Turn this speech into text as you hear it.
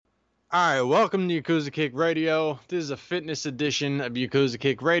All right, welcome to Yakuza Kick Radio. This is a fitness edition of Yakuza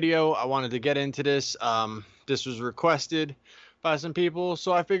Kick Radio. I wanted to get into this. This was requested by some people,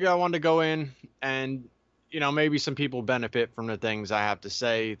 so I figured I wanted to go in and, maybe some people benefit from the things I have to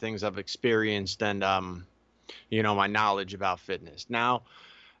say, things I've experienced, and, my knowledge about fitness. Now,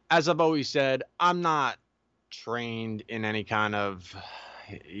 as I've always said, I'm not trained in any kind of,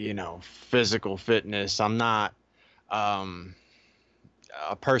 physical fitness. I'm not. Um,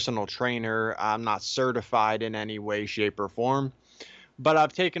 a personal trainer. I'm not certified in any way, shape, or form, but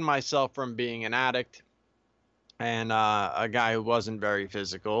I've taken myself from being an addict and a guy who wasn't very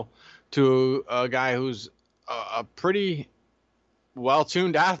physical to a guy who's a pretty well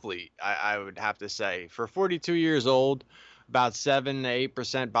tuned athlete, I would have to say. For 42 years old, about 7 to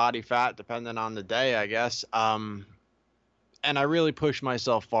 8% body fat, depending on the day, I guess. And I really push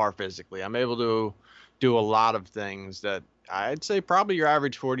myself far physically. I'm able to do a lot of things that I'd say probably your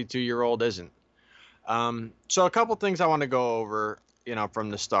average 42-year-old isn't. So a couple things I want to go over, from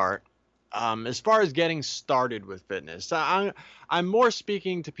the start. As far as getting started with fitness, I'm more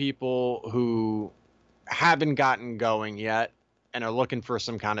speaking to people who haven't gotten going yet and are looking for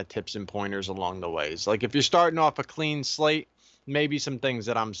some kind of tips and pointers along the ways. Like if you're starting off a clean slate, maybe some things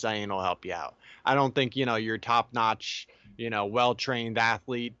that I'm saying will help you out. I don't think, your top-notch, well-trained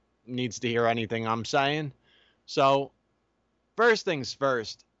athlete needs to hear anything I'm saying. So first things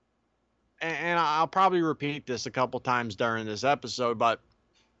first, and I'll probably repeat this a couple times during this episode, but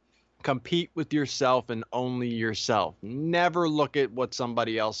compete with yourself and only yourself. Never look at what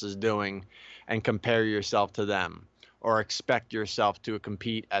somebody else is doing and compare yourself to them or expect yourself to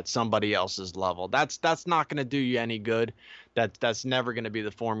compete at somebody else's level. That's not going to do you any good. That's never going to be the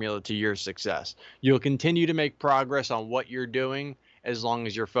formula to your success. You'll continue to make progress on what you're doing as long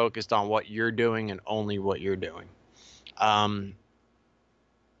as you're focused on what you're doing and only what you're doing.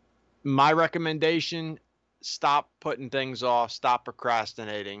 My recommendation, stop putting things off, stop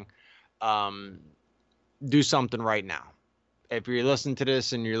procrastinating, do something right now. If you're listening to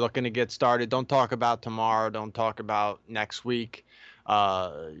this and you're looking to get started, don't talk about tomorrow, don't talk about next week,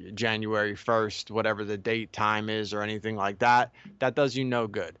 January 1st, whatever the date time is or anything like that. That does you no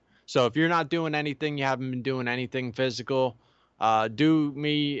good. So if you're not doing anything, you haven't been doing anything physical, do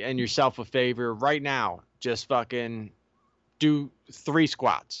me and yourself a favor right now. Just fucking do 3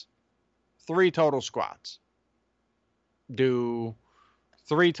 squats. 3 total squats. Do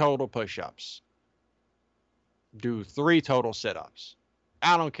 3 total push-ups. Do 3 total sit-ups.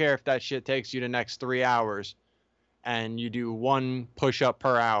 I don't care if that shit takes you the next 3 hours and you do 1 push-up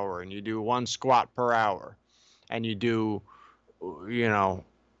per hour and you do 1 squat per hour and you do,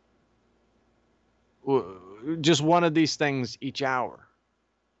 just one of these things each hour.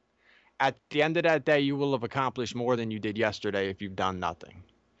 At the end of that day, you will have accomplished more than you did yesterday if you've done nothing.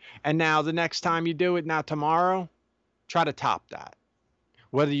 And now the next time you do it, now tomorrow, try to top that.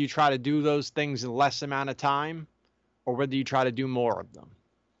 Whether you try to do those things in less amount of time or whether you try to do more of them.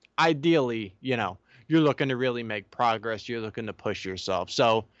 Ideally, you're looking to really make progress. You're looking to push yourself.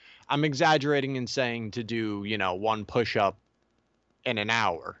 So I'm exaggerating in saying to do, 1 push-up in an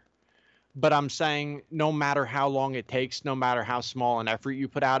hour. But I'm saying no matter how long it takes, no matter how small an effort you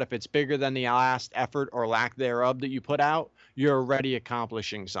put out, if it's bigger than the last effort or lack thereof that you put out, you're already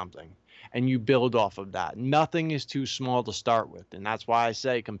accomplishing something. And you build off of that. Nothing is too small to start with. And that's why I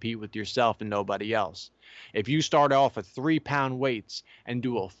say compete with yourself and nobody else. If you start off with 3-pound weights and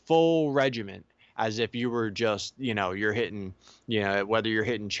do a full regiment as if you were just, you're hitting, whether you're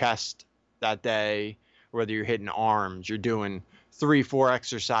hitting chest that day, whether you're hitting arms, you're doing 3-4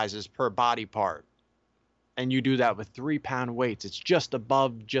 exercises per body part. And you do that with 3-pound weights. It's just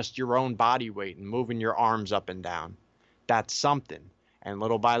above just your own body weight and moving your arms up and down. That's something. And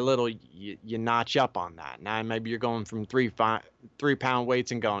little by little, you notch up on that. Now, maybe you're going from 3-pound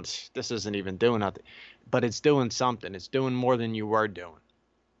weights and going, this isn't even doing nothing. But it's doing something. It's doing more than you were doing.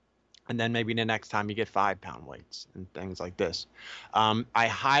 And then maybe the next time you get 5-pound weights and things like this. I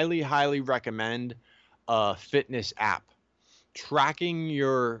highly, highly recommend a fitness app. Tracking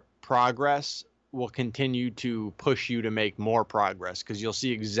your progress will continue to push you to make more progress because you'll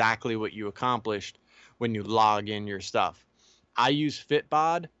see exactly what you accomplished when you log in your stuff. I use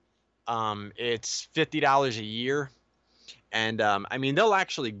Fitbod. It's $50 a year. And they'll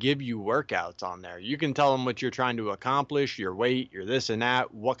actually give you workouts on there. You can tell them what you're trying to accomplish, your weight, your this and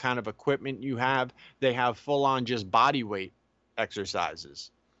that, what kind of equipment you have. They have full on just body weight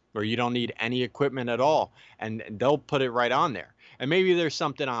exercises where you don't need any equipment at all. And they'll put it right on there. And maybe there's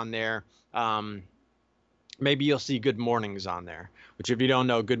something on there. Maybe you'll see good mornings on there, which if you don't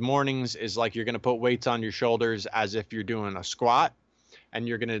know, good mornings is like you're going to put weights on your shoulders as if you're doing a squat. and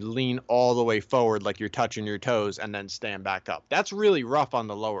you're going to lean all the way forward like you're touching your toes and then stand back up. That's really rough on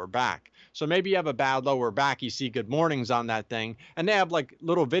the lower back. So maybe you have a bad lower back, you see Good Mornings on that thing, and they have like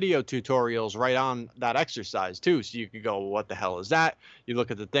little video tutorials right on that exercise too. So you could go, well, what the hell is that? You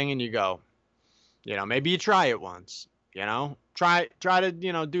look at the thing and you go, maybe you try it once, try to,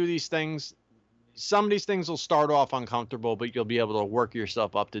 do these things. Some of these things will start off uncomfortable, but you'll be able to work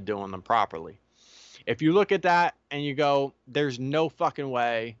yourself up to doing them properly. If you look at that and you go, there's no fucking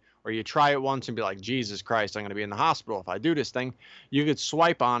way, or you try it once and be like, Jesus Christ, I'm going to be in the hospital if I do this thing, you could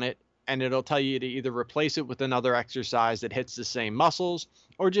swipe on it and it'll tell you to either replace it with another exercise that hits the same muscles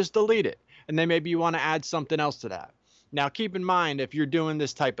or just delete it. And then maybe you want to add something else to that. Now, keep in mind, if you're doing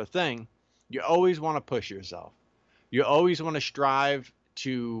this type of thing, you always want to push yourself. You always want to strive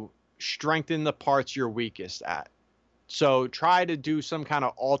to strengthen the parts you're weakest at. So try to do some kind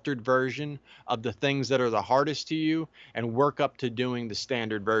of altered version of the things that are the hardest to you and work up to doing the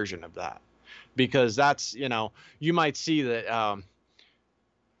standard version of that. Because that's, you might see that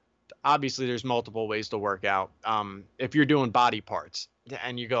obviously there's multiple ways to work out. If you're doing body parts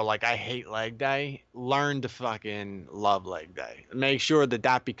and you go like, I hate leg day, learn to fucking love leg day. Make sure that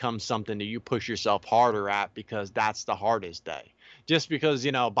that becomes something that you push yourself harder at because that's the hardest day. Just because,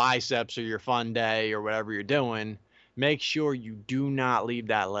 biceps are your fun day or whatever you're doing, make sure you do not leave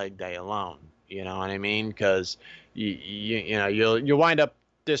that leg day alone. You know what I mean? Because you'll wind up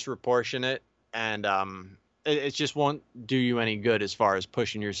disproportionate, and it just won't do you any good as far as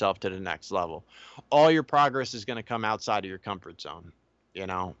pushing yourself to the next level. All your progress is going to come outside of your comfort zone.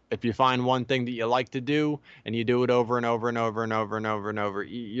 If you find one thing that you like to do and you do it over and over and over and over and over and over,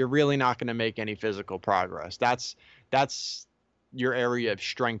 you're really not going to make any physical progress. That's your area of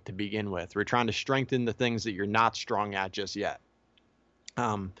strength to begin with. We're trying to strengthen the things that you're not strong at just yet.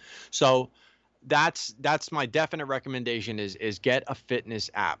 So that's my definite recommendation is get a fitness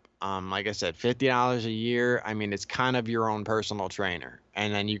app. Like I said, $50 a year. I mean, it's kind of your own personal trainer.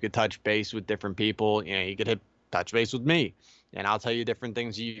 And then you could touch base with different people. You could touch base with me and I'll tell you different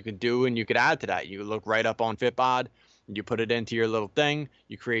things you could do and you could add to that. You look right up on Fitbod, you put it into your little thing,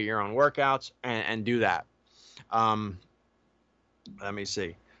 you create your own workouts and do that. Let me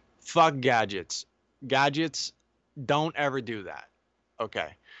see. Fuck gadgets. Gadgets, don't ever do that. Okay.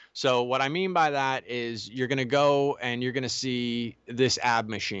 So what I mean by that is you're going to go and you're going to see this ab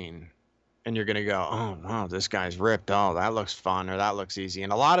machine and you're going to go, oh, wow, this guy's ripped. Oh, that looks fun or that looks easy.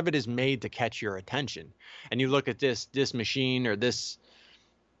 And a lot of it is made to catch your attention. And you look at this machine or this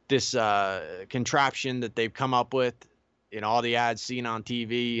contraption that they've come up with, all the ads seen on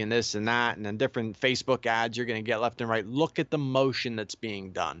TV and this and that, and then different Facebook ads you're going to get left and right. Look at the motion that's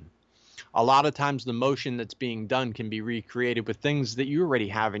being done. A lot of times the motion that's being done can be recreated with things that you already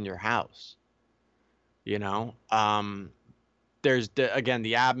have in your house. There's again,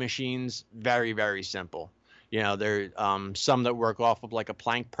 the ab machines, very, very simple. There some that work off of like a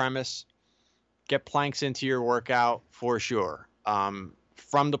plank premise. Get planks into your workout for sure.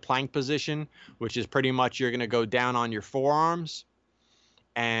 From the plank position, which is pretty much you're going to go down on your forearms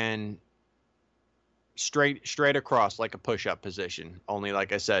and straight across like a push-up position. Only,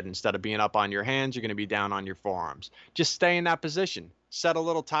 like I said, instead of being up on your hands, you're going to be down on your forearms. Just stay in that position. Set a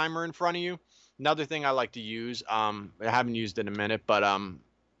little timer in front of you. Another thing I like to use, I haven't used it in a minute, but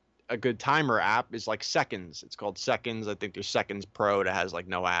a good timer app is like Seconds. It's called Seconds. I think there's Seconds Pro that has like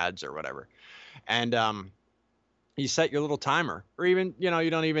no ads or whatever. And you set your little timer, or even, you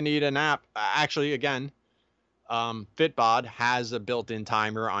don't even need an app. Actually, again, Fitbod has a built-in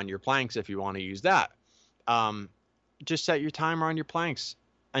timer on your planks if you want to use that. Just set your timer on your planks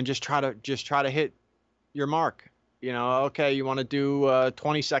and just try to hit your mark. Okay, you want to do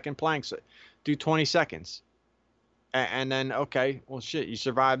 20-second planks, do 20 seconds. And then, okay, well, shit, you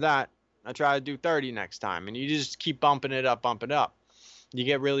survived that. I try to do 30 next time. And you just keep bumping it up. You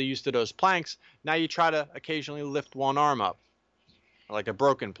get really used to those planks. Now you try to occasionally lift one arm up, like a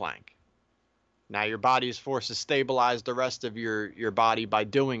broken plank. Now your body is forced to stabilize the rest of your body by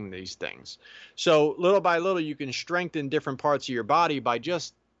doing these things. So little by little, you can strengthen different parts of your body by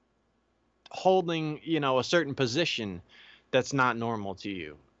just holding, a certain position that's not normal to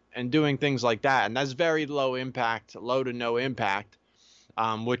you and doing things like that. And that's very low to no impact,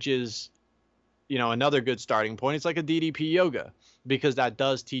 which is, another good starting point. It's like a DDP yoga, because that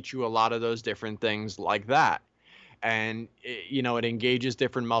does teach you a lot of those different things like that. And, it engages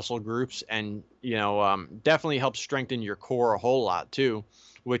different muscle groups and, definitely helps strengthen your core a whole lot too,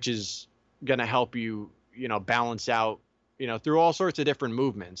 which is going to help you, balance out, through all sorts of different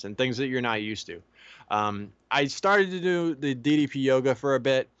movements and things that you're not used to. I started to do the DDP yoga for a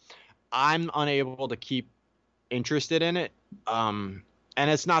bit. I'm unable to keep interested in it. And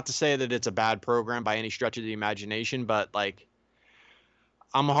it's not to say that it's a bad program by any stretch of the imagination, but like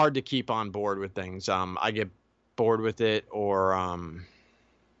I'm hard to keep on board with things. I get bored with it, or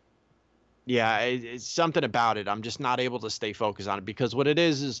yeah, it's something about it. I'm just not able to stay focused on it because what it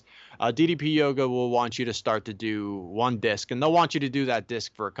is DDP yoga will want you to start to do one disc, and they'll want you to do that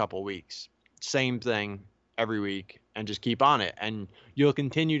disc for a couple weeks. Same thing every week, and just keep on it, and you'll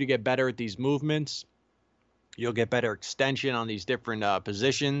continue to get better at these movements. You'll get better extension on these different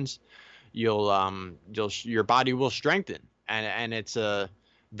positions. Your body will strengthen, and it's a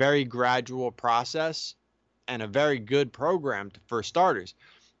very gradual process and a very good program for starters.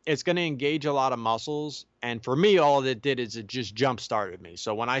 It's going to engage a lot of muscles, and for me, all it did is it just jump started me.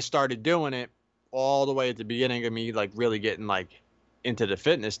 So when I started doing it, all the way at the beginning of me like really getting like into the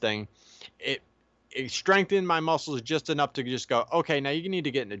fitness thing, it it strengthened my muscles just enough to just go, okay, now you need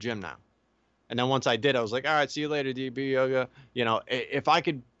to get in the gym now. And then once I did, I was like, all right, see you later, DB yoga. If I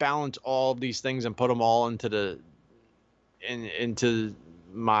could balance all of these things and put them all into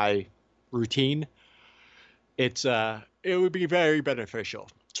my routine, it would be very beneficial.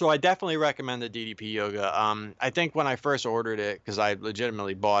 So I definitely recommend the DDP yoga. I think when I first ordered it, because I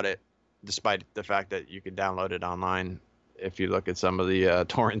legitimately bought it, despite the fact that you could download it online if you look at some of the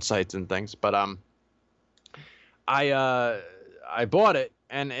torrent sites and things. But I I bought it,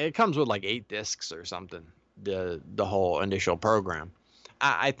 and it comes with like 8 discs or something. The whole initial program.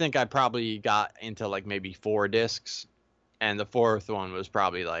 I think I probably got into like maybe 4 discs, and the fourth one was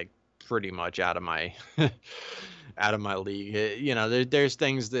probably like pretty much out of my out of my league. There's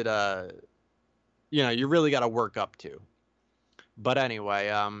things that you really got to work up to. But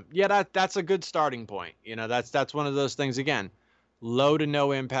anyway, yeah, that's a good starting point. That's one of those things again, low to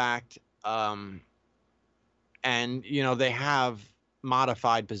no impact. And they have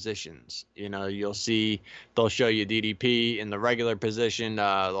modified positions. You'll see they'll show you DDP in the regular position.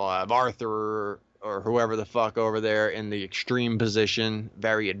 They'll have Arthur or whoever the fuck over there in the extreme position,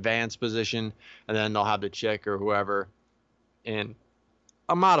 very advanced position, and then they'll have the chick or whoever in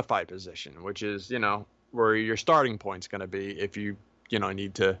a modified position, which is where your starting point's going to be if you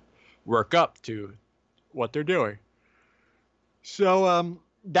need to work up to what they're doing. So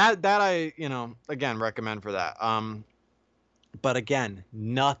that I again recommend for that. But again,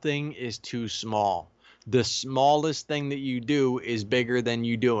 nothing is too small. The smallest thing that you do is bigger than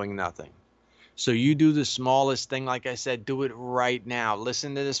you doing nothing. So you do the smallest thing, like I said, do it right now.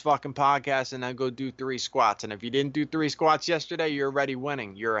 Listen to this fucking podcast and then go do 3 squats. And if you didn't do 3 squats yesterday, you're already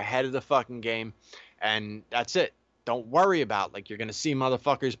winning. You're ahead of the fucking game. And that's it. Don't worry about like you're gonna see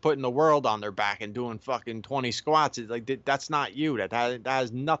motherfuckers putting the world on their back and doing fucking 20 squats. It's like that's not you. That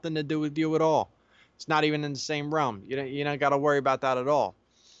has nothing to do with you at all. It's not even in the same realm. You don't got to worry about that at all.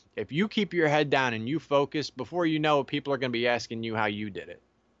 If you keep your head down and you focus, before you know it, people are gonna be asking you how you did it.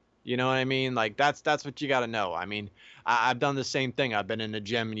 You know what I mean? Like that's what you got to know. I mean, I've done the same thing. I've been in the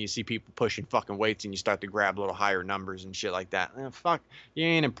gym and you see people pushing fucking weights and you start to grab little higher numbers and shit like that. Fuck, you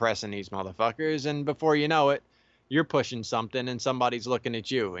ain't impressing these motherfuckers. And before you know it, you're pushing something and somebody's looking at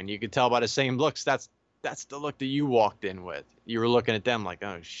you, and you can tell by the same looks that's the look that you walked in with. You were looking at them like,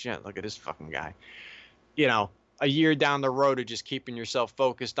 oh shit, look at this fucking guy. A year down the road of just keeping yourself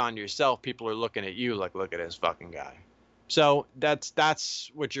focused on yourself, people are looking at you like, look at this fucking guy. So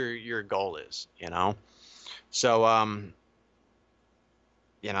that's what your goal is. So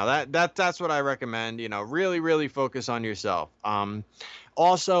that's what I recommend. Really, really focus on yourself.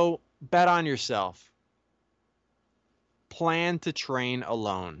 Also bet on yourself. Plan to train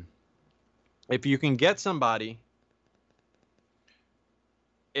alone. If you can get somebody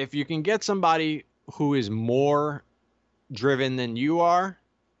who is more driven than you are,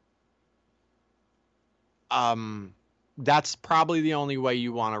 that's probably the only way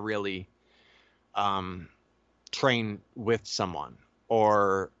you want to really train with someone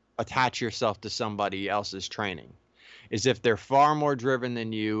or attach yourself to somebody else's training, is if they're far more driven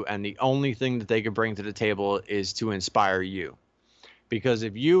than you and the only thing that they can bring to the table is to inspire you. Because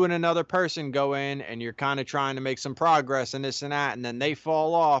if you and another person go in and you're kind of trying to make some progress and this and that, and then they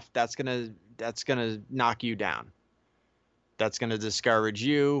fall off, that's gonna knock you down. That's gonna discourage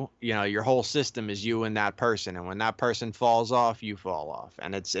you. Your whole system is you and that person, and when that person falls off, you fall off,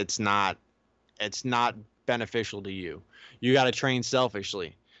 and it's not beneficial to you. You got to train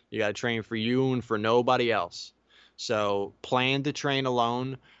selfishly. You got to train for you and for nobody else. So plan to train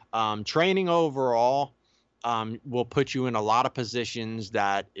alone. Training overall will put you in a lot of positions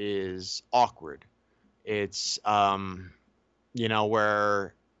that is awkward. It's where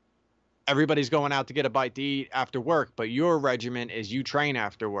everybody's going out to get a bite to eat after work, but your regimen is you train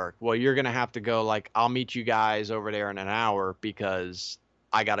after work. Well, you're going to have to go like, I'll meet you guys over there in an hour because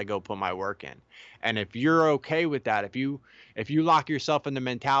I got to go put my work in. And if you're okay with that, if you lock yourself in the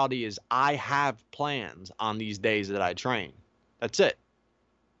mentality is I have plans on these days that I train. That's it.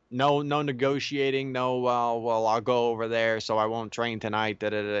 No negotiating, no well I'll go over there so I won't train tonight. Da,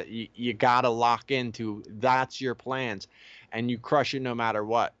 da, da. You got to lock into that's your plans and you crush it no matter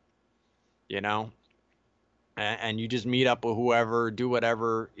what, you know? And you just meet up with whoever, do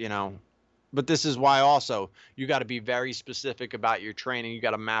whatever, you know. But this is why also you got to be very specific about your training. You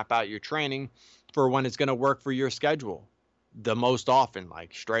got to map out your training for when it's going to work for your schedule the most often,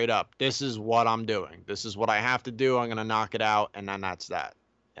 like straight up. This is what I'm doing. This is what I have to do. I'm going to knock it out. And then that's that,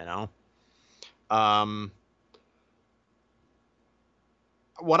 you know.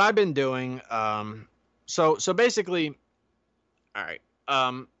 What I've been doing, so basically, all right,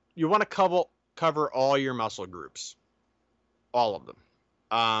 you want to cover all your muscle groups, all of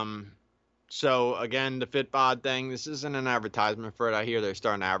them. So again, the FitBod thing, this isn't an advertisement for it. I hear they're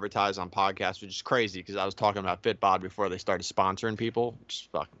starting to advertise on podcasts, which is crazy because I was talking about FitBod before they started sponsoring people.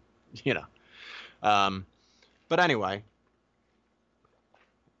 Just fucking, you know. But anyway,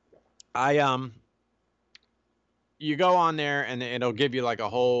 you go on there and it'll give you like a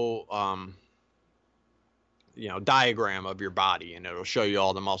whole diagram of your body, and it'll show you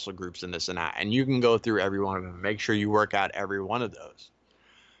all the muscle groups and this and that, and you can go through every one of them. Make sure you work out every one of those.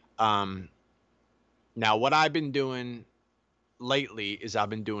 Now what I've been doing lately is I've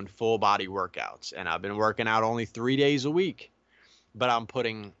been doing full body workouts, and I've been working out only 3 days a week, but I'm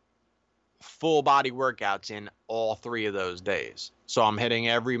putting full body workouts in all 3 of those days. So I'm hitting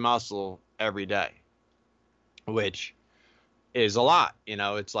every muscle every day, which is a lot. You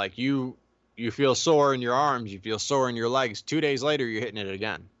know, it's like you feel sore in your arms, you feel sore in your legs. 2 days later, you're hitting it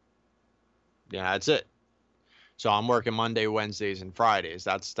again. Yeah, that's it. So I'm working Monday, Wednesdays, and Fridays.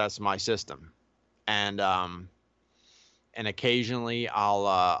 That's my system. And occasionally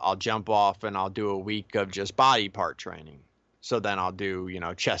I'll jump off and I'll do a week of just body part training. So then I'll do,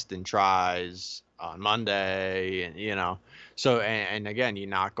 chest and tris on Monday, and so and again, you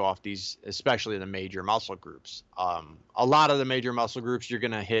knock off these, especially the major muscle groups. A lot of the major muscle groups, you're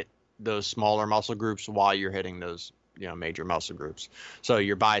gonna hit those smaller muscle groups while you're hitting those major muscle groups. So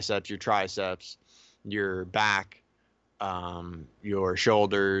your biceps, your triceps, your back, your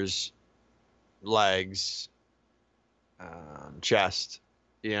shoulders, legs, chest.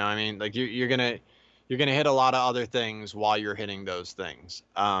 You know what I mean? Like you're gonna hit a lot of other things while you're hitting those things.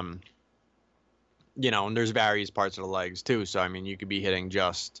 And there's various parts of the legs too. So I mean, you could be hitting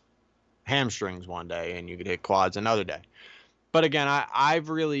just hamstrings one day, and you could hit quads another day. But again, I've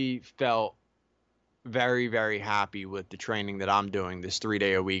really felt very, very happy with the training that I'm doing, this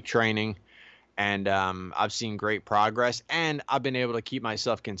 3-day-a-week training. And I've seen great progress, and I've been able to keep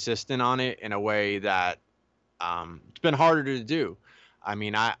myself consistent on it in a way that it's been harder to do. I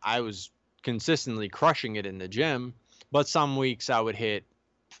mean, I was consistently crushing it in the gym, but some weeks I would hit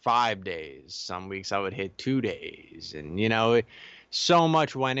 5 days, some weeks I would hit 2 days, and so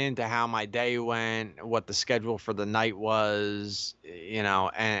much went into how my day went, what the schedule for the night was,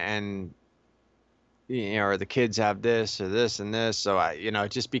 and or the kids have this or this and this, so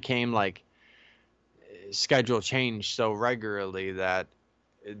it just became like schedule changed so regularly that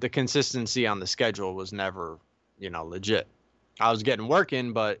the consistency on the schedule was never legit. I was getting work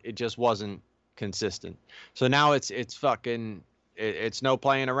in, but it just wasn't consistent. So now it's fucking it's no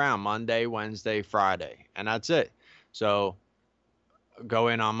playing around. Monday, Wednesday, Friday, and that's it. So go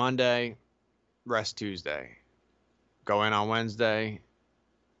in on Monday, rest Tuesday. Go in on Wednesday,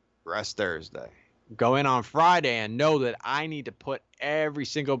 rest Thursday. Go in on Friday and know that I need to put every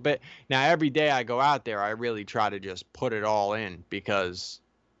single bit. Now, every day I go out there, I really try to just put it all in because,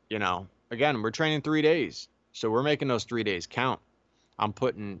 again, we're training 3 days. So we're making those 3 days count. I'm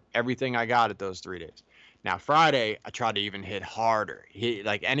putting everything I got at those 3 days. Now, Friday, I try to even hit harder.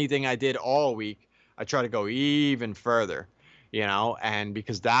 Like anything I did all week, I try to go even further, and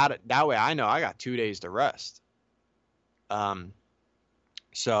because that way I know I got 2 days to rest.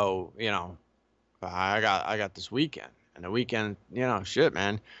 So, I got this weekend, and the weekend, shit,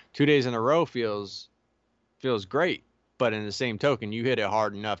 man, 2 days in a row feels great. But in the same token, you hit it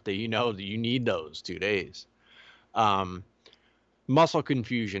hard enough that that you need those 2 days. Muscle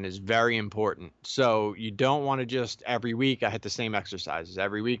confusion is very important. So you don't want to just every week I hit the same exercises.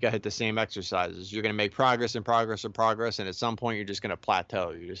 Every week I hit the same exercises. You're going to make progress and progress and progress. And at some point you're just going to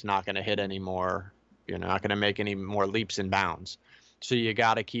plateau. You're just not going to hit any more. You're not going to make any more leaps and bounds. So you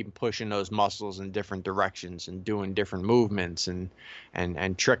got to keep pushing those muscles in different directions and doing different movements and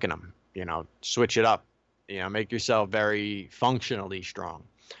tricking them. switch it up, make yourself very functionally strong.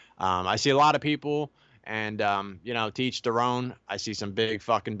 I see a lot of people, and to each their own. I see some big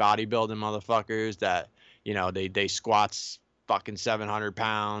fucking bodybuilding motherfuckers that, they squats fucking 700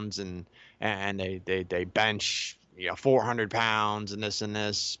 pounds, and they bench 400 pounds and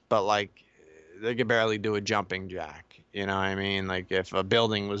this, but like they could barely do a jumping jack. You know what I mean? Like if a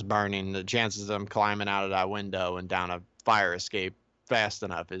building was burning, the chances of them climbing out of that window and down a fire escape fast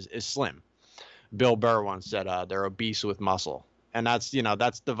enough is slim. Bill Burr once said they're obese with muscle, and that's the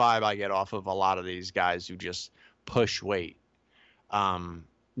vibe I get off of a lot of these guys who just push weight. Um,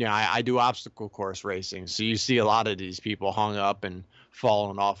 I do obstacle course racing, so you see a lot of these people hung up and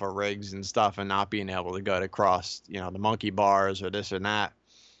falling off of rigs and stuff, and not being able to go across, the monkey bars or this or that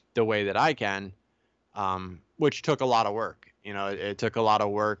the way that I can, which took a lot of work. It took a lot of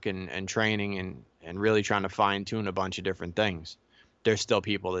work and training and really trying to fine tune a bunch of different things. There's still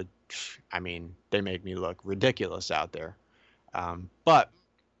people that, I mean, they make me look ridiculous out there. But,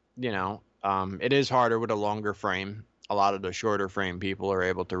 it is harder with a longer frame. A lot of the shorter frame people are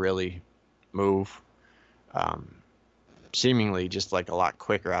able to really move, um, seemingly just like a lot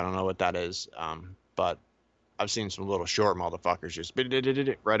quicker. I don't know what that is. But I've seen some little short motherfuckers just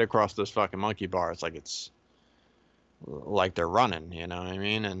right across those fucking monkey bars like it's like they're running, you know what I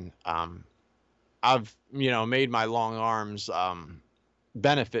mean? And I've made my long arms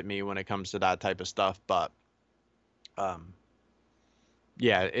benefit me when it comes to that type of stuff, but um,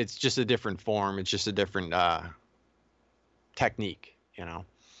 yeah, it's just a different form. It's just a different technique,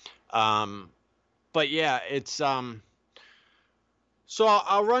 Um, but yeah, it's so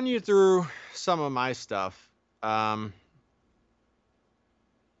I'll run you through some of my stuff. Um,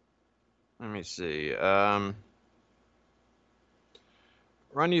 Let me see. Run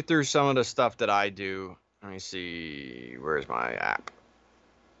you through some of the stuff that I do. Let me see. Where's my app?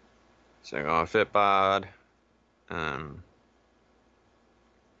 So I go on Fitbod. Um,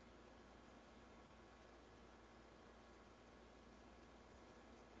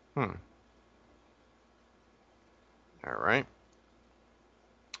 hmm. All right.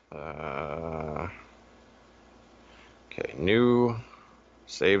 Okay. New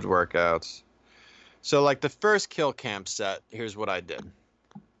saved workouts. So like the first kill camp set, here's what I did.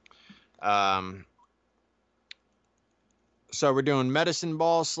 So we're doing medicine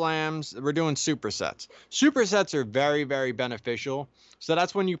ball slams. We're doing supersets. Supersets are very, very beneficial. So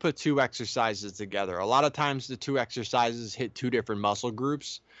that's when you put two exercises together. A lot of times the two exercises hit two different muscle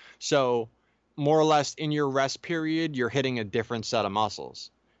groups. So more or less in your rest period, you're hitting a different set of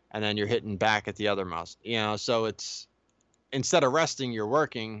muscles. And then you're hitting back at the other muscle. So it's instead of resting, you're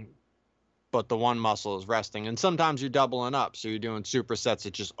working, but the one muscle is resting. And sometimes you're doubling up. So you're doing supersets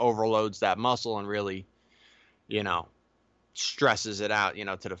that just overloads that muscle and really, stresses it out,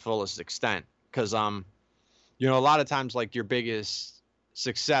 to the fullest extent. Because a lot of times like your biggest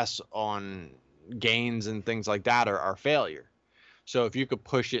success on gains and things like that are failure. So if you could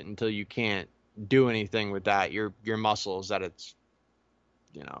push it until you can't do anything with that, your muscles at its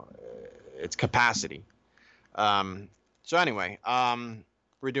its capacity. So anyway,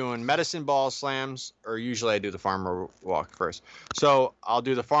 we're doing medicine ball slams, or usually I do the farmer walk first. So I'll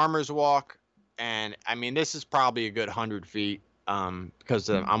do the farmer's walk, and I mean this is probably a good 100 feet, because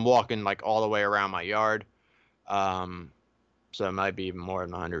I'm walking like all the way around my yard. So it might be even more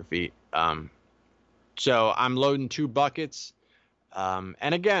than 100 feet. So I'm loading 2 buckets. And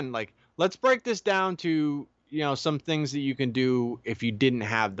again, like let's break this down to some things that you can do if you didn't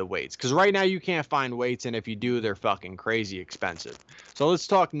have the weights, because right now you can't find weights, and if you do, they're fucking crazy expensive. So let's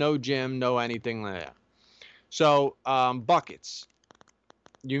talk no gym, no anything like that. So buckets,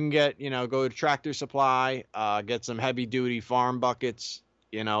 you can get go to Tractor Supply, get some heavy duty farm buckets,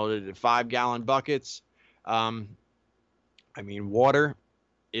 the 5-gallon buckets. I mean water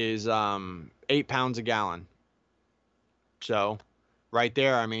is 8 pounds a gallon. So right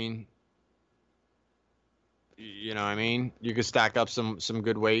there, I mean, you know what I mean? You could stack up some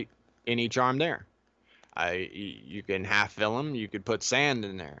good weight in each arm there. You can half fill them. You could put sand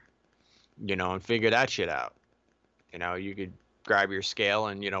in there, and figure that shit out. You could grab your scale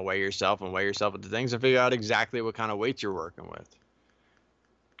and, weigh yourself with the things and figure out exactly what kind of weights you're working with.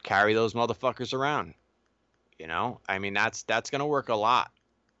 Carry those motherfuckers around. I mean, that's going to work a lot.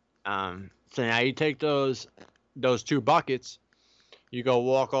 So now you take those 2 buckets, you go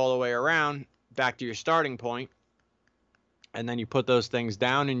walk all the way around back to your starting point, and then you put those things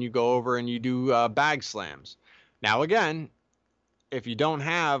down and you go over and you do bag slams. Now again, if you don't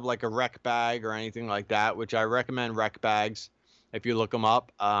have like a rec bag or anything like that, which I recommend rec bags, If you look them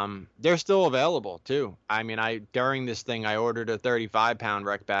up, they're still available too. I mean, during this thing, I ordered a 35-pound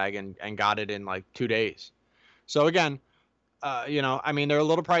rec bag and got it in like 2 days. So again, I mean, they're a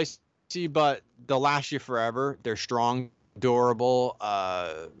little pricey, but they'll last you forever. They're strong, durable.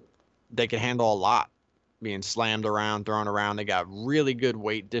 They can handle a lot being slammed around, thrown around. They got really good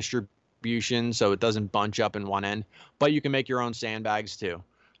weight distribution, so it doesn't bunch up in one end. But you can make your own sandbags too.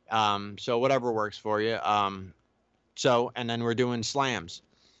 So whatever works for you. And then we're doing slams.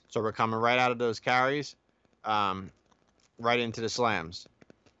 So we're coming right out of those carries, um, right into the slams.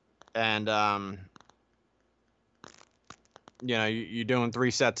 And, you're doing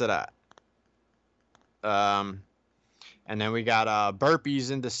 3 sets of that. And then we got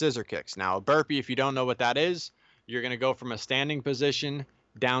burpees into scissor kicks. Now, a burpee, if you don't know what that is, you're going to go from a standing position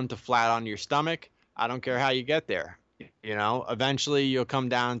down to flat on your stomach. I don't care how you get there. Eventually you'll come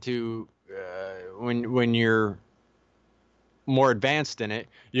down to when you're more advanced in it,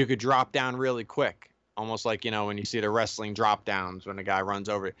 you could drop down really quick, almost like when you see the wrestling drop downs when a guy runs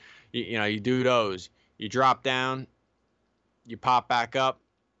over it. You do those. You drop down, you pop back up,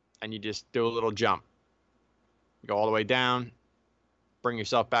 and you just do a little jump. You go all the way down, bring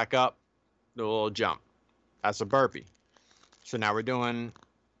yourself back up, do a little jump. That's a burpee. So now we're doing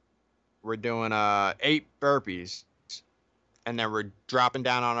 8 burpees, and then we're dropping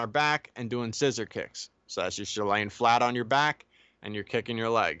down on our back and doing scissor kicks. So that's just you're laying flat on your back and you're kicking your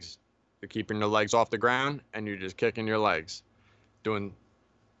legs. You're keeping your legs off the ground and you're just kicking your legs. Doing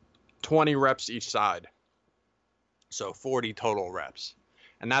 20 reps each side. So 40 total reps.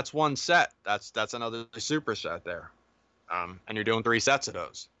 And that's one set. That's another superset there. And you're doing 3 sets of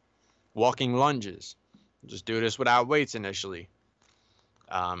those. Walking lunges. Just do this without weights initially.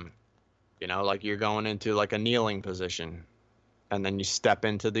 Like you're going into like a kneeling position. And then you step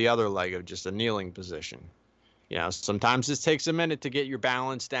into the other leg of just a kneeling position. Sometimes this takes a minute to get your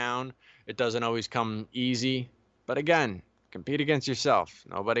balance down. It doesn't always come easy. But again, compete against yourself,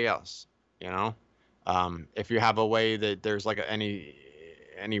 nobody else. If you have a way that there's like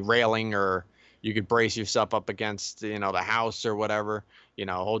any railing, or you could brace yourself up against, the house or whatever,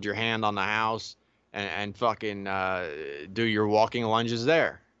 hold your hand on the house and fucking do your walking lunges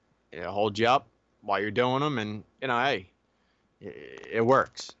there. Hold you up while you're doing them, and, hey, it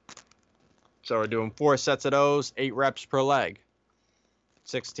works. So we're doing 4 sets of those, 8 reps per leg,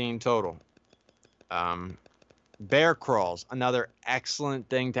 16 total. Bear crawls, another excellent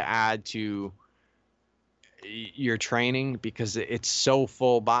thing to add to your training because it's so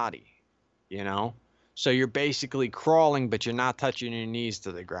full body, So you're basically crawling, but you're not touching your knees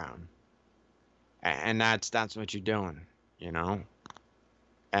to the ground. And that's what you're doing,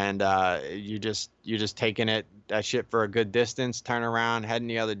 And you're just taking that shit for a good distance, turn around, head in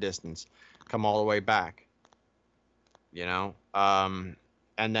the other distance, come all the way back. And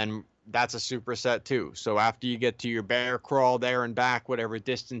then that's a superset too. So after you get to your bear crawl there and back, whatever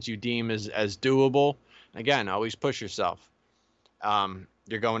distance you deem as doable, again, always push yourself.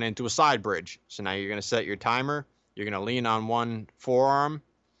 You're going into a side bridge. So now you're going to set your timer. You're going to lean on one forearm,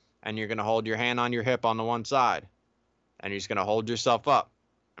 and you're going to hold your hand on your hip on the one side. And you're just going to hold yourself up.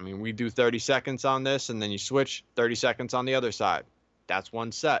 I mean, we do 30 seconds on this, and then you switch 30 seconds on the other side. That's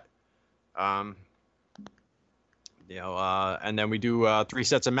one set. And then we do 3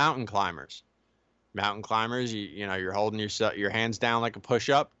 sets of mountain climbers. Mountain climbers, you're holding your hands down like a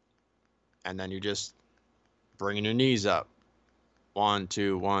push-up, and then you're just bringing your knees up. 1,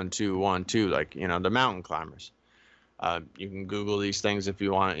 2, 1, 2, 1, 2, like, the mountain climbers. You can Google these things if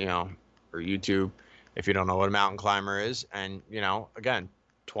you want, or YouTube if you don't know what a mountain climber is. And, again,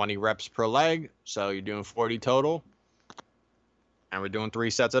 20 reps per leg. So you're doing 40 total. And we're doing 3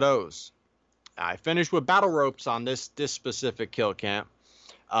 sets of those. I finished with battle ropes on this specific kill camp.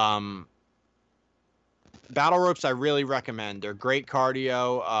 Battle ropes I really recommend. They're great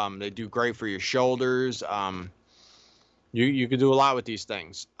cardio. They do great for your shoulders. You could do a lot with these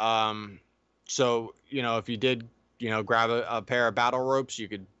things. So, if you did, grab a pair of battle ropes, you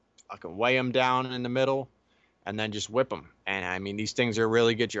could weigh them down in the middle and then just whip them. And I mean, these things are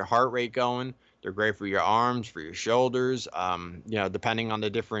really get your heart rate going. They're great for your arms, for your shoulders. Depending on the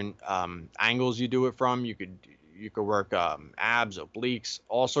different angles you do it from, you could work abs, obliques,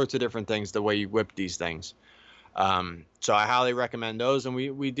 all sorts of different things the way you whip these things. So I highly recommend those. And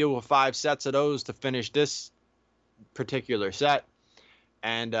we deal with 5 sets of those to finish this particular set.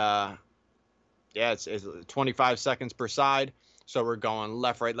 And it's 25 seconds per side. So we're going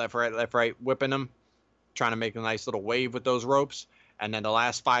left, right, left, right, left, right, whipping them, trying to make a nice little wave with those ropes. And then the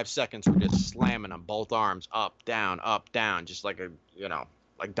last 5 seconds, we're just slamming them, both arms up, down, just like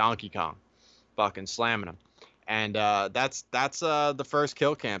like Donkey Kong, fucking slamming them. And that's the first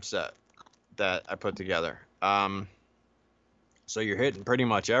kill camp set that I put together. So you're hitting pretty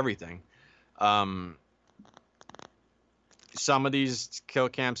much everything. Um, some of these kill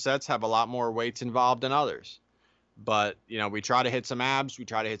camp sets have a lot more weights involved than others. But we try to hit some abs, we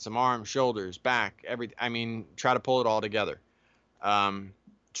try to hit some arms, shoulders, back, I mean, try to pull it all together. Um,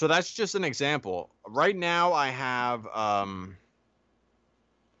 so that's just an example. Right now, I have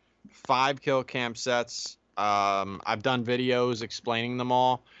 5 kill camp sets. I've done videos explaining them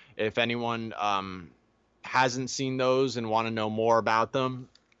all. If anyone hasn't seen those and want to know more about them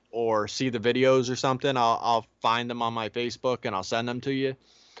or see the videos or something, I'll find them on my Facebook and I'll send them to you.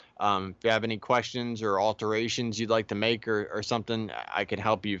 If you have any questions or alterations you'd like to make or something, I can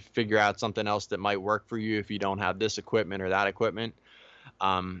help you figure out something else that might work for you if you don't have this equipment or that equipment.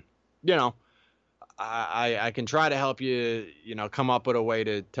 Um, you know, I can try to help you, come up with a way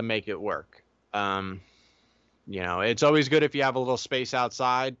to make it work. Um, it's always good if you have a little space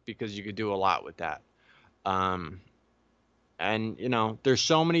outside because you could do a lot with that. Um, and, there's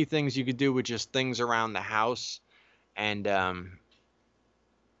so many things you could do with just things around the house and,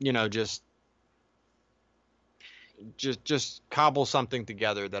 just just cobble something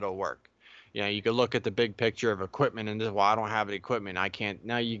together that'll work. You could look at the big picture of equipment and just, well, I don't have the equipment, I can't.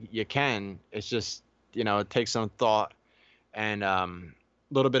 No, you can. It's just, it takes some thought and a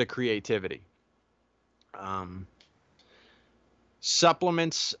little bit of creativity. um,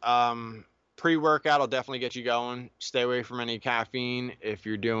 Supplements, pre-workout will definitely get you going. Stay away from any caffeine if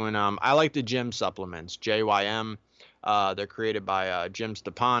you're doing I like the gym supplements, JYM. They're created by Jim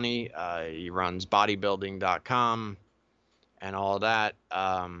Stepani. He runs bodybuilding.com and all that.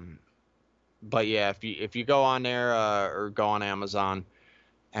 But yeah, if you go on there or go on Amazon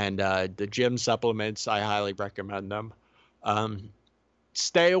and the gym supplements, I highly recommend them. Um,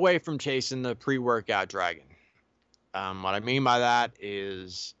 Stay away from chasing the pre-workout dragon. What I mean by that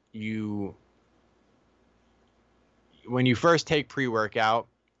is when you first take pre-workout,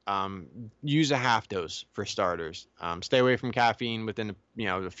 use a half dose for starters. Stay away from caffeine within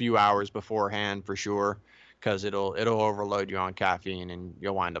a few hours beforehand for sure, because it'll overload you on caffeine and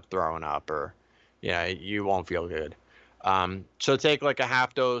you'll wind up throwing up or you won't feel good. So take like a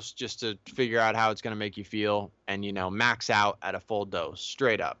half dose just to figure out how it's going to make you feel, and max out at a full dose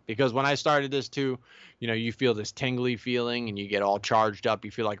straight up. Because when I started this too, you feel this tingly feeling and you get all charged up.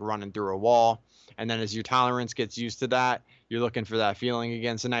 You feel like running through a wall. And then as your tolerance gets used to that, you're looking for that feeling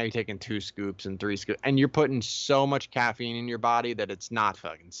again. So now you're taking 2 scoops and 3 scoops, and you're putting so much caffeine in your body that it's not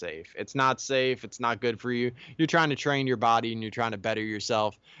fucking safe. It's not safe. It's not good for you. You're trying to train your body and you're trying to better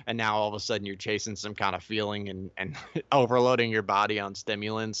yourself. And now all of a sudden you're chasing some kind of feeling and overloading your body on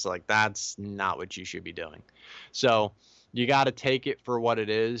stimulants. Like, that's not what you should be doing. So you got to take it for what it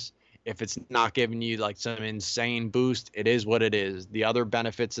is. If it's not giving you like some insane boost, it is what it is. The other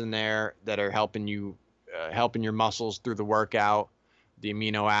benefits in there that are helping you, helping your muscles through the workout, the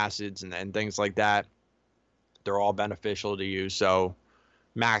amino acids and things like that, they're all beneficial to you. So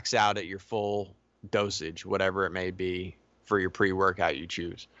max out at your full dosage, whatever it may be, for your pre-workout you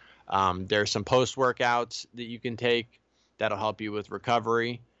choose. There's some post-workouts that you can take that'll help you with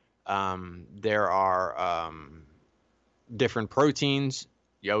recovery. There are different proteins.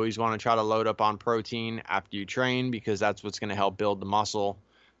 You always want to try to load up on protein after you train because that's what's going to help build the muscle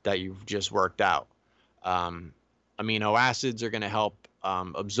that you've just worked out. Amino acids are going to help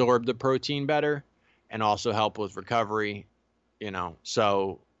absorb the protein better and also help with recovery,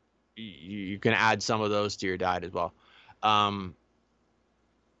 so you can add some of those to your diet as well.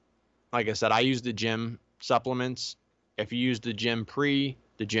 Like I said, I use the gym supplements. If you use the gym pre,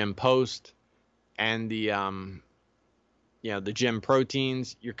 the gym post, and the gym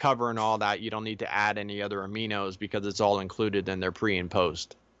proteins, you're covering all that. You don't need to add any other aminos because it's all included in their pre and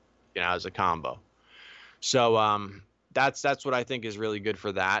post, as a combo. So that's what I think is really good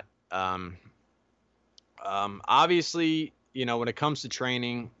for that. Obviously, when it comes to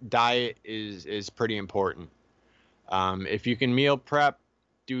training, diet is pretty important. If you can meal prep,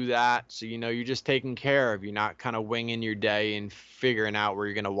 do that. So, you're just taking care of, you're not kind of winging your day and figuring out where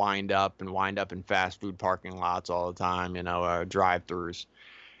you're going to wind up in fast food parking lots all the time, drive-throughs.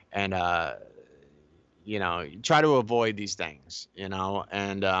 And, try to avoid these things,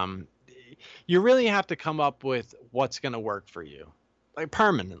 and you really have to come up with what's going to work for you, like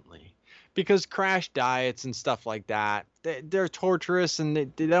permanently, because crash diets and stuff like that, they're torturous and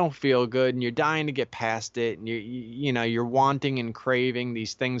they don't feel good, and you're dying to get past it, and you're wanting and craving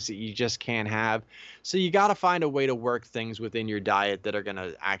these things that you just can't have. So you got to find a way to work things within your diet that are going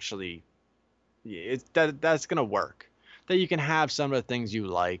to actually, that's going to work, that you can have some of the things you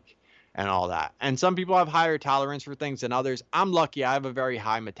like and all that. And some people have higher tolerance for things than others. I'm lucky. I have a very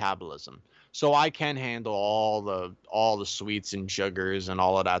high metabolism. So I can handle all the sweets and sugars and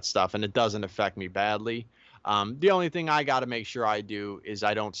all of that stuff, and it doesn't affect me badly. The only thing I got to make sure I do is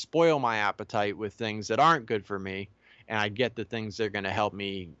I don't spoil my appetite with things that aren't good for me, and I get the things that are going to help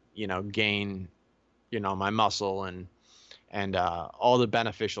me, gain, my muscle and all the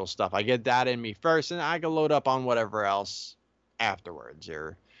beneficial stuff. I get that in me first, and I can load up on whatever else afterwards,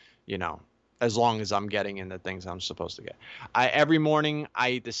 or, you know, as long as I'm getting in the things I'm supposed to get. Every morning I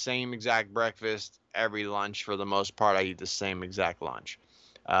eat the same exact breakfast. Every lunch, for the most part, I eat the same exact lunch.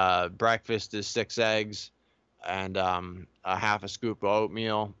 Breakfast is 6 eggs and a half a scoop of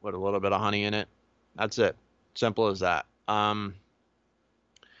oatmeal with a little bit of honey in it. That's it. Simple as that. And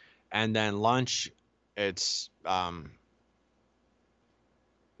then lunch, it's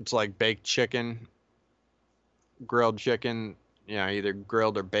it's like baked chicken, grilled chicken, either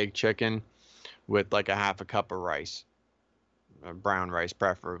grilled or baked chicken with like a half a cup of rice, brown rice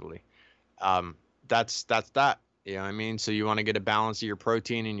preferably. Um, that's that. You know what I mean? So you want to get a balance of your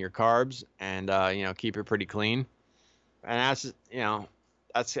protein and your carbs, and keep it pretty clean. And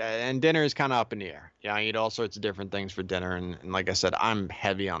and dinner is kind of up in the air. Yeah, I eat all sorts of different things for dinner, and like I said, I'm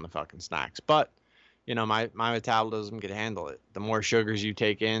heavy on the fucking snacks, but my metabolism can handle it. The more sugars you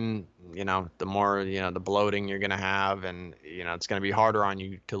take in, the more, the bloating you're gonna have, and it's gonna be harder on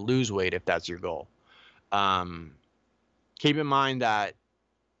you to lose weight if that's your goal. Um, Keep in mind that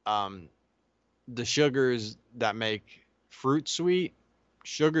um, the sugars that make fruit sweet,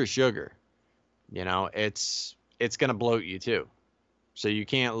 sugar, it's gonna bloat you too. So you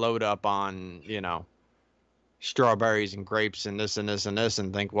can't load up on, strawberries and grapes and this and this and this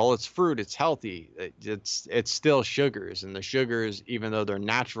and think, well, it's fruit, it's healthy. It's still sugars, and the sugars, even though they're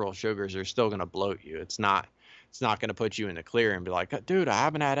natural sugars, are still gonna bloat you. It's not gonna put you in the clear and be like, dude, I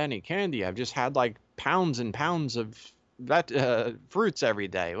haven't had any candy. I've just had like pounds and pounds of that fruits every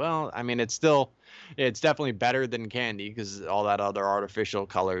day. Well, I mean, it's definitely better than candy because all that other artificial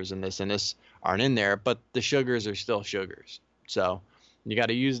colors and this aren't in there, but the sugars are still sugars. So you got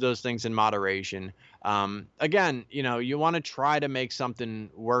to use those things in moderation. Again, you want to try to make something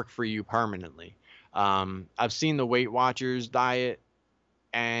work for you permanently. I've seen the Weight Watchers diet,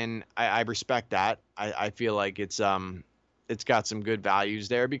 and I respect that. I feel like it's got some good values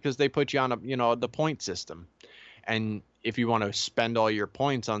there because they put you on the point system. And if you want to spend all your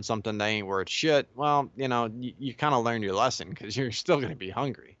points on something that ain't worth shit, well, you kind of learn your lesson because you're still going to be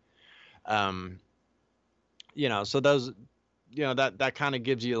hungry. Um, so those, that kind of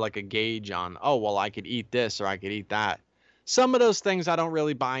gives you like a gauge on, oh, well, I could eat this or I could eat that. Some of those things I don't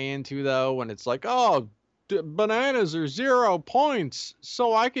really buy into though, when it's like, oh, bananas are 0 points,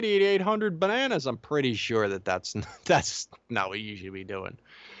 so I could eat 800 bananas. I'm pretty sure that's that's not what you should be doing.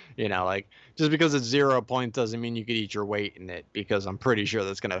 Like, just because it's 0 points doesn't mean you could eat your weight in it, because I'm pretty sure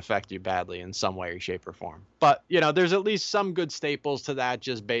that's going to affect you badly in some way, shape, or form. But, there's at least some good staples to that,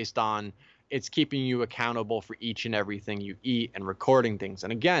 just based on it's keeping you accountable for each and everything you eat and recording things.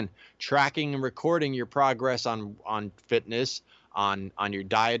 And again, tracking and recording your progress on fitness, on your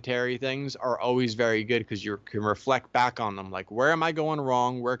dietary things, are always very good, because you can reflect back on them. Like, where am I going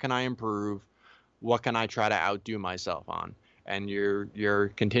wrong? Where can I improve? What can I try to outdo myself on? And you're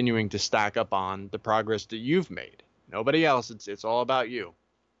continuing to stack up on the progress that you've made. Nobody else. It's all about you.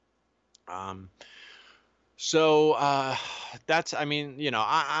 So that's, I mean,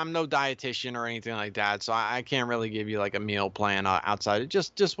 I'm no dietitian or anything like that, so I can't really give you like a meal plan outside of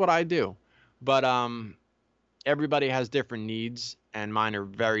just what I do. But everybody has different needs, and mine are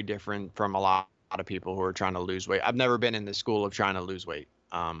very different from a lot of people who are trying to lose weight. I've never been in the school of trying to lose weight.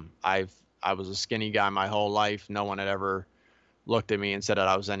 I was a skinny guy my whole life. No one had ever looked at me and said that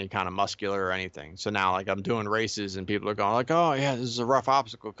I was any kind of muscular or anything. So now, like, I'm doing races and people are going like, oh yeah, this is a rough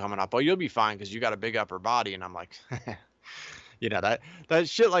obstacle coming up. Oh, you'll be fine because you got a big upper body. And I'm like, that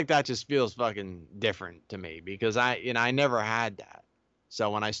shit like that just feels fucking different to me, because I never had that.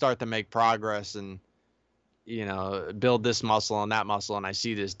 So when I start to make progress and, build this muscle and that muscle, and I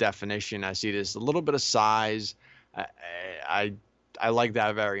see this definition, I see this a little bit of size, I, I, I like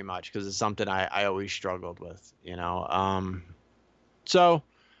that very much, because it's something I always struggled with, So,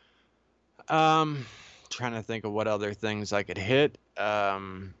 trying to think of what other things I could hit.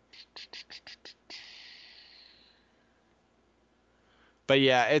 But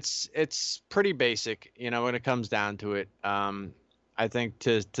yeah, it's pretty basic, when it comes down to it. I think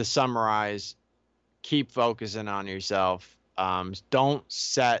to summarize, keep focusing on yourself. Don't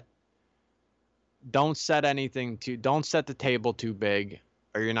set the table too big,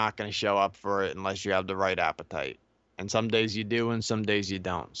 or you're not going to show up for it unless you have the right appetite. And some days you do, and some days you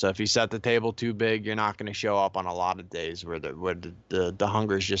don't. So if you set the table too big, you're not going to show up on a lot of days where the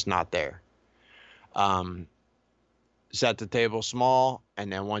hunger is just not there. Um, Set the table small,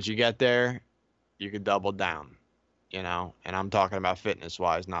 and then once you get there, you could double down, you know. And I'm talking about fitness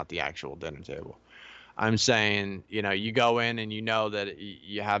wise, not the actual dinner table. I'm saying, you know, you go in and you know that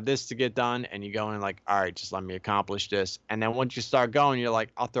you have this to get done, and you go in like, all right, just let me accomplish this. And then once you start going, you're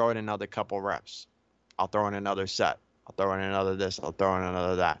like, I'll throw in another couple reps. I'll throw in another set. I'll throw in another this. I'll throw in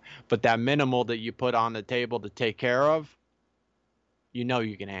another that. But that minimal that you put on the table to take care of, you know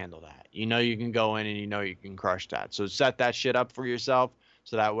you can handle that. You know you can go in and you know you can crush that. So set that shit up for yourself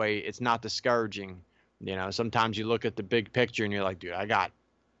so that way it's not discouraging. You know, sometimes you look at the big picture and you're like, dude, I got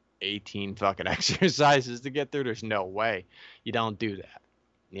 18 fucking exercises to get through. There's no way. You don't do that.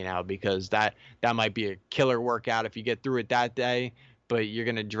 You know, because that might be a killer workout if you get through it that day, but you're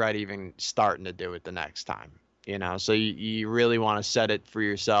gonna dread even starting to do it the next time. You know, so you really want to set it for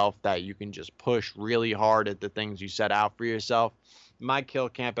yourself that you can just push really hard at the things you set out for yourself. My kill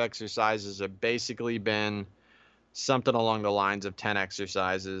camp exercises have basically been something along the lines of 10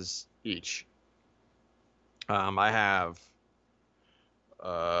 exercises each. I have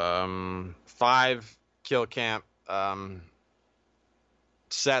 5 kill camp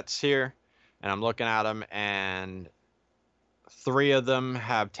sets here, and I'm looking at them, and 3 of them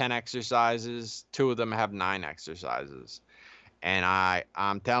have 10 exercises, 2 of them have 9 exercises. And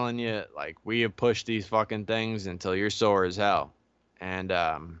I'm telling you, like, we have pushed these fucking things until you're sore as hell. And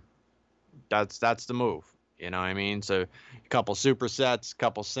that's the move. You know what I mean? So a couple supersets,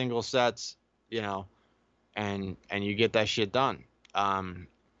 couple single sets, you know, and you get that shit done.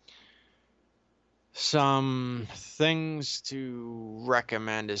 Some things to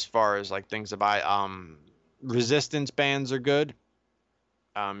recommend as far as like things to buy. Resistance bands are good.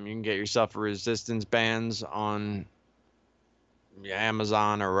 You can get yourself a resistance bands on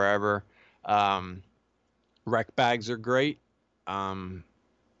Amazon or wherever. Rec bags are great.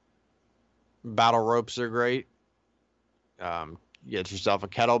 Battle ropes are great. Get yourself a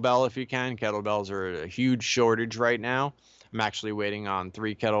kettlebell if you can. Kettlebells are a huge shortage right now. I'm actually waiting on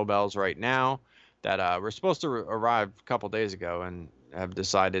 3 kettlebells right now that were supposed to arrive a couple days ago and have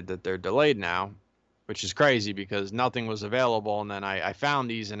decided that they're delayed now, which is crazy because nothing was available. And then I found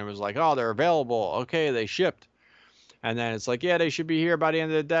these and it was like, oh, they're available. Okay, they shipped. And then it's like, yeah, they should be here by the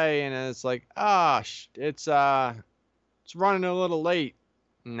end of the day. And it's like, it's running a little late.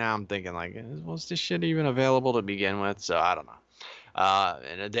 Now I'm thinking like, was this shit even available to begin with? So I don't know.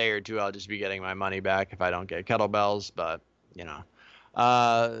 In a day or two, I'll just be getting my money back if I don't get kettlebells. But you know,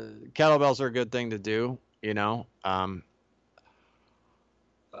 kettlebells are a good thing to do. You know,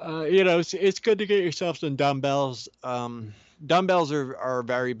 it's good to get yourself some dumbbells. Dumbbells are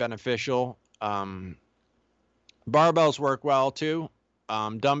very beneficial. Barbells work well too.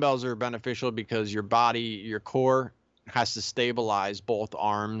 Dumbbells are beneficial because your core has to stabilize both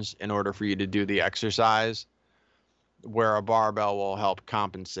arms in order for you to do the exercise, where a barbell will help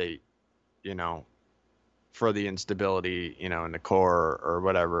compensate, you know, for the instability, you know, in the core or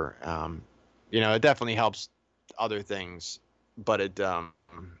whatever. It definitely helps other things, but it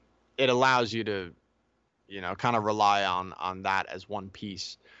allows you to, you know, kind of rely on that as one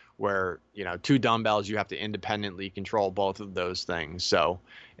piece where, you know, 2 dumbbells, you have to independently control both of those things. So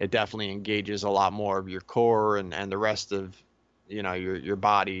it definitely engages a lot more of your core and the rest of, you know, your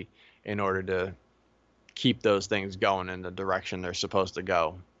body in order to keep those things going in the direction they're supposed to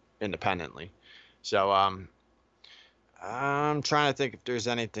go independently. So I'm trying to think if there's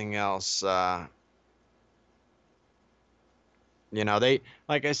anything else. Like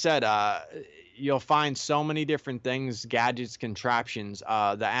I said, you'll find so many different things, gadgets, contraptions,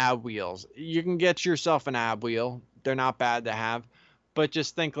 the ab wheels. You can get yourself an ab wheel. They're not bad to have, but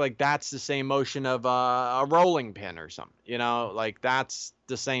just think like that's the same motion of a rolling pin or something, you know, like that's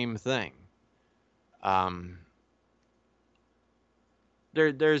the same thing. Um,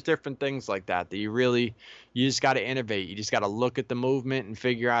 there's different things like that you just got to innovate. You just got to look at the movement and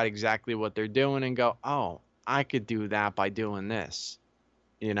figure out exactly what they're doing and go, oh, I could do that by doing this,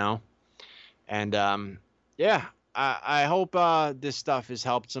 you know? And yeah, I hope this stuff has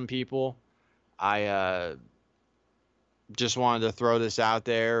helped some people. I just wanted to throw this out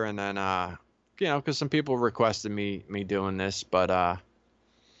there, and then because some people requested me doing this, but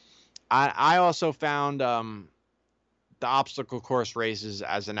I also found the obstacle course races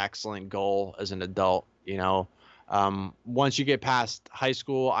as an excellent goal as an adult. You know, once you get past high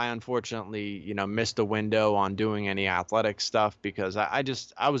school, I unfortunately, you know, missed the window on doing any athletic stuff because I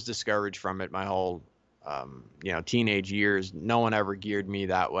was discouraged from it my whole, teenage years. No one ever geared me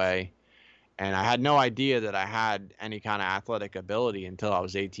that way. And I had no idea that I had any kind of athletic ability until I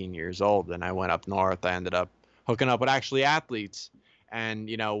was 18 years old. And I went up north. I ended up hooking up with actually athletes. And,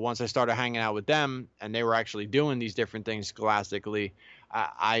 once I started hanging out with them and they were actually doing these different things scholastically,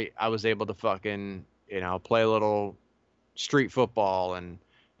 I was able to fucking, play a little street football and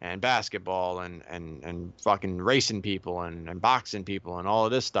basketball and fucking racing people and boxing people and all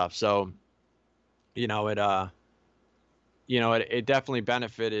of this stuff. So, you know, it, uh, it definitely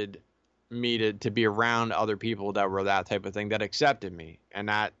benefited me to be around other people that were that type of thing that accepted me, and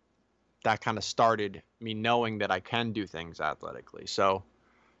that kind of started me knowing that I can do things athletically. So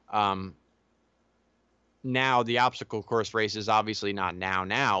um, now the obstacle course races, obviously not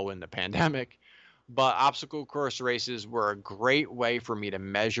now in the pandemic, but obstacle course races were a great way for me to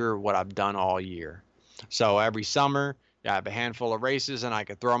measure what I've done all year. So every summer, I have a handful of races and I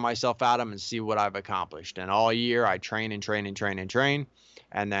could throw myself at them and see what I've accomplished. And all year I train and train and train and train.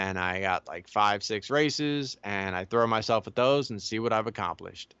 And then I got like 5, 6 races and I throw myself at those and see what I've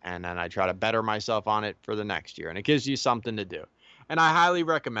accomplished. And then I try to better myself on it for the next year. And it gives you something to do. And I highly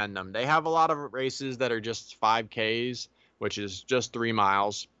recommend them. They have a lot of races that are just 5Ks, which is just 3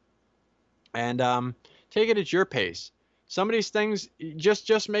 miles. And take it at your pace. Some of these things,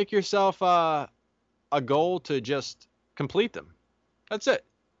 just make yourself a goal to just complete them. That's it.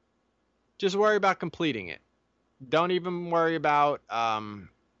 Just worry about completing it. Don't even worry about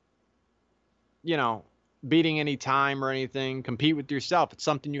you know beating any time or anything. Compete with yourself. It's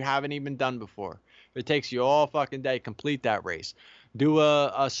something you haven't even done before. If it takes you all fucking day, complete that race. Do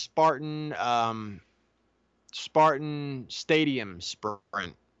a Spartan stadium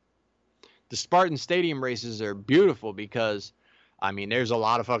sprint. The Spartan stadium races are beautiful because, I mean, there's a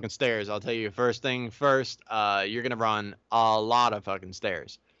lot of fucking stairs. I'll tell you first thing first, you're gonna run a lot of fucking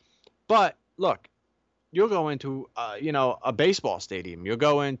stairs. But look, you'll go into a baseball stadium. You'll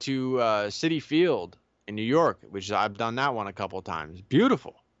go into City Field in New York, which I've done that one a couple of times.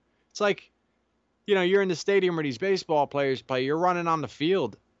 Beautiful. It's like, you're in the stadium where these baseball players play. You're running on the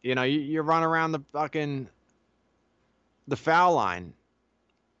field. You run around the foul line.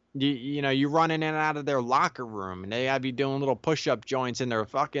 You run in and out of their locker room, and they have you doing little push-up joints in their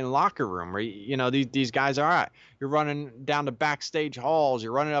fucking locker room. Where these guys are at. You're running down the backstage halls.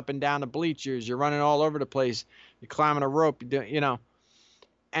 You're running up and down the bleachers. You're running all over the place. You're climbing a rope.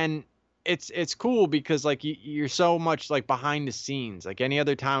 And it's cool because like you're so much like behind the scenes. Like any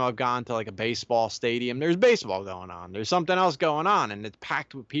other time I've gone to like a baseball stadium, there's baseball going on. There's something else going on, and it's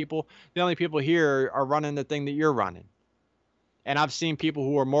packed with people. The only people here are running the thing that you're running. And I've seen people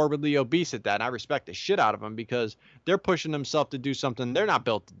who are morbidly obese at that, and I respect the shit out of them because they're pushing themselves to do something they're not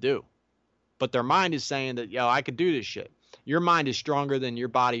built to do. But their mind is saying that, I could do this shit. Your mind is stronger than your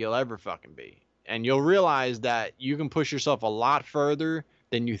body will ever fucking be. And you'll realize that you can push yourself a lot further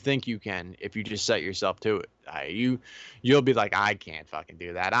than you think you can if you just set yourself to it. You'll be like, I can't fucking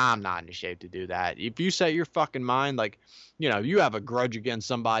do that. I'm not in shape to do that. If you set your fucking mind, like, you have a grudge against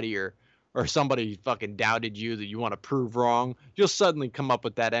somebody or somebody fucking doubted you that you want to prove wrong, you'll suddenly come up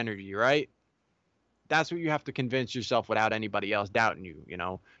with that energy, right? That's what you have to convince yourself without anybody else doubting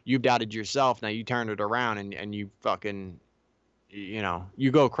you. You've doubted yourself. Now you turn it around and you fucking,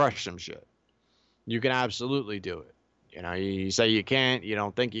 you go crush some shit. You can absolutely do it. You say you can't, you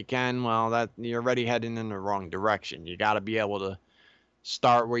don't think you can. Well, that you're already heading in the wrong direction. You got to be able to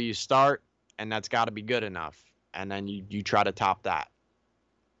start where you start, and that's got to be good enough. And then you try to top that.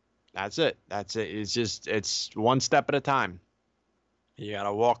 That's it. It's one step at a time. You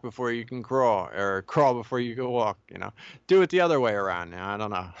gotta walk before you can crawl, or crawl before you can walk. Do it the other way around. Now I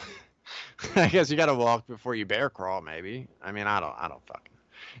don't know. I guess you gotta walk before you bear crawl. Maybe. I mean, I don't fucking.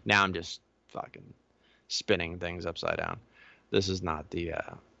 Now I'm just fucking spinning things upside down. This is not the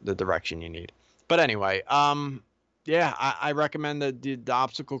direction you need. But anyway, yeah, I recommend the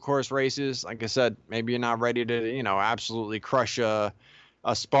obstacle course races. Like I said, maybe you're not ready to absolutely crush a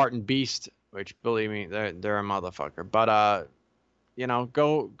Spartan beast, which believe me, they're a motherfucker. But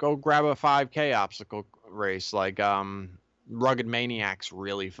go grab a 5K obstacle race. Like Rugged Maniac's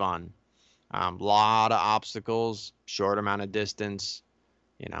really fun. Lot of obstacles, short amount of distance.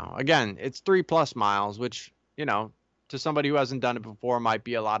 Again, it's 3+ miles, which to somebody who hasn't done it before might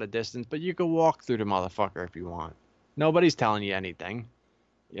be a lot of distance, but you can walk through the motherfucker if you want. Nobody's telling you anything.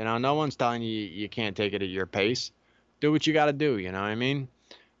 No one's telling you you can't take it at your pace. Do what you got to do. You know what I mean?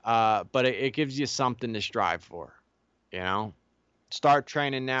 But it gives you something to strive for. Start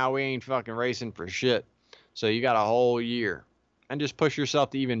training now. We ain't fucking racing for shit. So you got a whole year, and just push yourself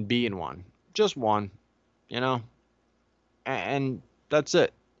to even be in one. Just one, and that's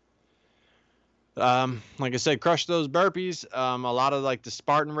it. Like I said, crush those burpees. A lot of like the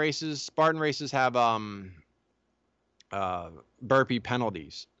Spartan races have uh, burpee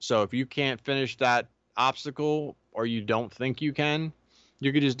penalties. So if you can't finish that obstacle or you don't think you can,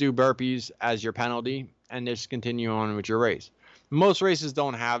 you could just do burpees as your penalty and just continue on with your race. Most races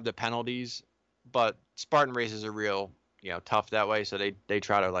don't have the penalties, but Spartan races are real, tough that way. So they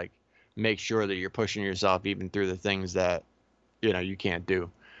try to like make sure that you're pushing yourself even through the things that you can't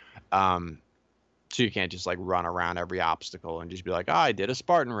do. Um, so you can't just like run around every obstacle and just be like, oh, I did a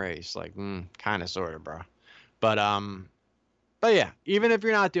Spartan race. Like, kind of, sort of, bro. But but yeah, even if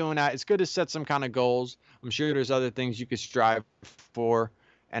you're not doing that, it's good to set some kind of goals. I'm sure there's other things you could strive for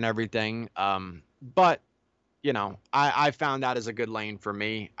and everything. But I found that as a good lane for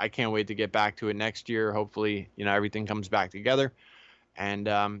me. I can't wait to get back to it next year. Hopefully, everything comes back together. And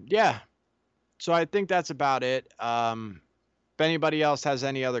yeah, so I think that's about it. If anybody else has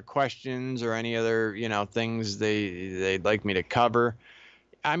any other questions or any other, things they'd like me to cover,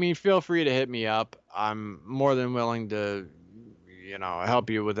 I mean, feel free to hit me up. I'm more than willing to, help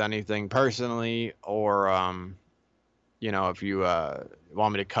you with anything personally, or if you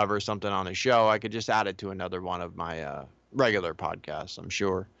want me to cover something on the show, I could just add it to another one of my regular podcasts. I'm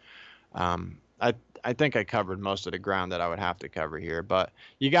sure. I think I covered most of the ground that I would have to cover here, but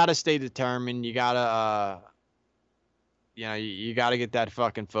you got to stay determined. You got to you got to get that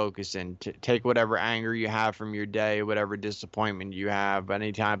fucking focus and take whatever anger you have from your day, whatever disappointment you have,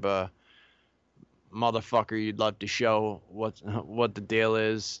 any type of motherfucker you'd love to show what the deal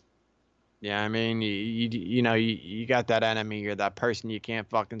is. Yeah, I mean, you got that enemy or that person you can't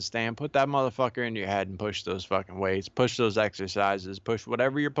fucking stand. Put that motherfucker in your head and push those fucking weights, push those exercises, push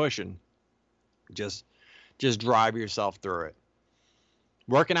whatever you're pushing. Just just drive yourself through it.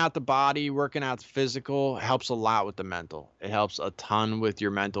 Working out the body, working out the physical helps a lot with the mental. It helps a ton with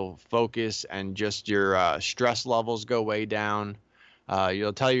your mental focus and just your stress levels go way down.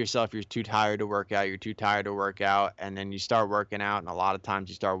 You'll tell yourself you're too tired to work out, you're too tired to work out, and then you start working out, and a lot of times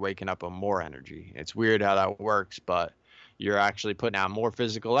you start waking up with more energy. It's weird how that works, but you're actually putting out more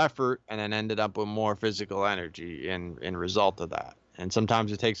physical effort and then ended up with more physical energy in result of that. And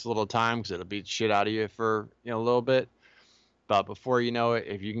sometimes it takes a little time because it'll beat the shit out of you for a little bit, but before you know it,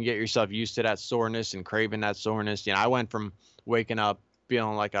 if you can get yourself used to that soreness and craving that soreness, I went from waking up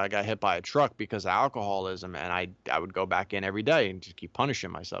feeling like I got hit by a truck because of alcoholism, and I would go back in every day and just keep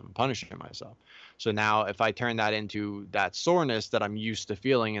punishing myself and punishing myself. So now if I turn that into that soreness that I'm used to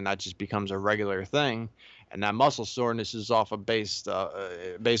feeling, and that just becomes a regular thing, and that muscle soreness is based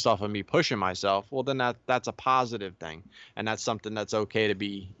off of me pushing myself, well then that's a positive thing, and that's something that's okay to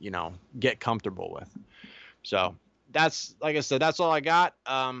be get comfortable with. So that's, like I said, that's all I got.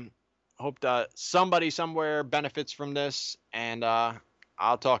 Hope that somebody somewhere benefits from this, and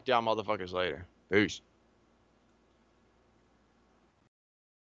I'll talk to y'all motherfuckers later. Peace.